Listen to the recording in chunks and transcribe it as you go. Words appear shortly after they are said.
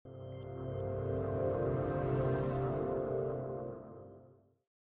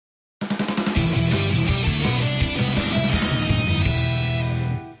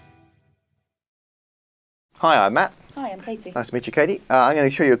Hi, I'm Matt. Hi, I'm Katie. Nice to meet you, Katie. I'm going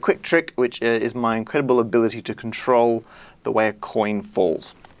to show you a quick trick, which is my incredible ability to control the way a coin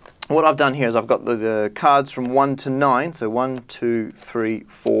falls. What I've done here is I've got the cards from 1 to 9, so 1, 2, 3,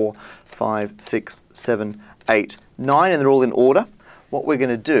 4, 5, 6, 7, 8, 9, and they're all in order. What we're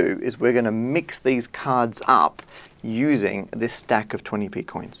going to do is we're going to mix these cards up using this stack of 20p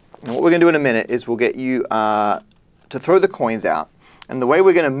coins. And what we're going to do in a minute is we'll get you to throw the coins out. And the way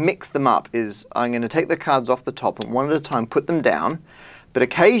we're going to mix them up is I'm going to take the cards off the top and one at a time put them down, but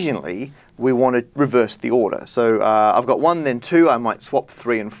occasionally we want to reverse the order. So I've got 1, then 2, I might swap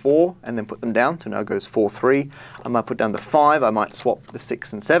 3 and 4 and then put them down, so now it goes 4, 3. I might put down the 5, I might swap the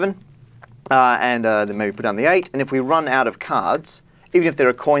 6 and 7, and then maybe put down the 8. And if we run out of cards, even if there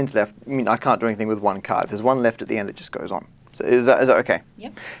are coins left, I mean, I can't do anything with one card. If there's one left at the end, it just goes on. So is that okay?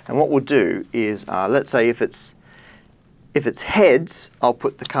 Yep. And what we'll do is, let's say if it's heads, I'll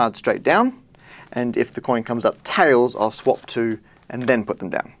put the card straight down, and if the coin comes up tails, I'll swap 2 and then put them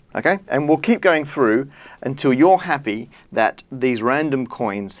down. Okay? And we'll keep going through until you're happy that these random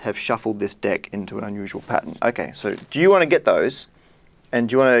coins have shuffled this deck into an unusual pattern. Okay, so do you want to get those? And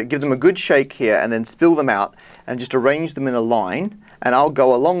do you want to give them a good shake here and then spill them out and just arrange them in a line? And I'll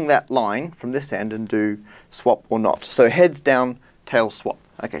go along that line from this end and do swap or not. So heads down, tails swap.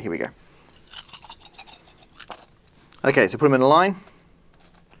 Okay, here we go. Okay, so put them in a line.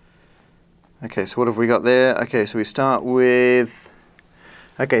 Okay, so what have we got there? Okay, so we start with,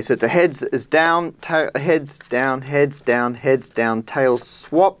 okay, so it's a heads is down, heads down, heads down, heads down, tails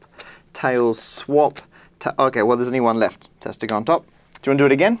swap, okay, well there's only one left. It has to go on top. Do you want to do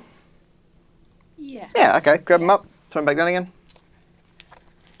it again? Yeah. Yeah, okay, grab them up, throw them back down again.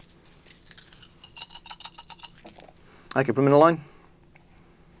 Okay, put them in a line.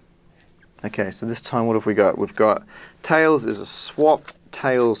 Okay, so this time what have we got? We've got tails is a swap,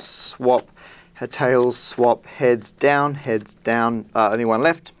 tails swap, heads down, only one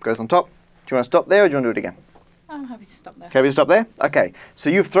left, goes on top. Do you want to stop there or do you want to do it again? I'm happy to stop there. Happy to stop there? Okay,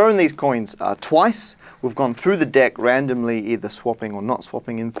 so you've thrown these coins twice. We've gone through the deck randomly, either swapping or not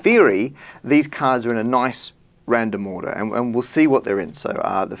swapping. In theory, these cards are in a nice random order, and we'll see what they're in. So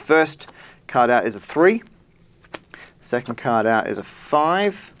the first card out is a 3. The second card out is a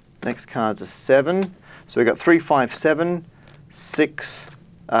 5. Next card's a 7. So we've got 3, 5, 7, 6,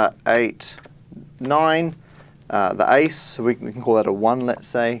 8, 9. The ace, so we can call that a 1, let's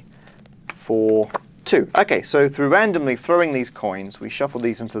say. 4, 2. Okay, so through randomly throwing these coins, we shuffle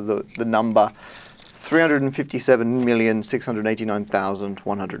these into the number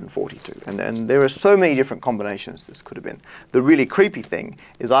 357,689,142. And there are so many different combinations this could have been. The really creepy thing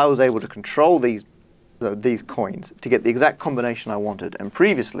is I was able to control these coins to get the exact combination I wanted. And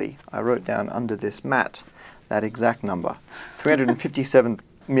previously, I wrote down under this mat that exact number,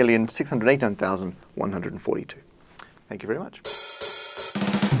 357,689,142. Thank you very much.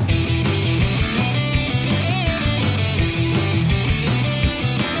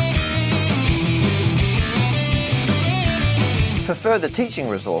 For further teaching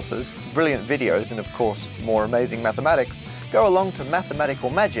resources, brilliant videos, and of course, more amazing mathematics, go along to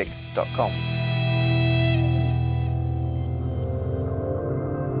mathematicalmagic.com.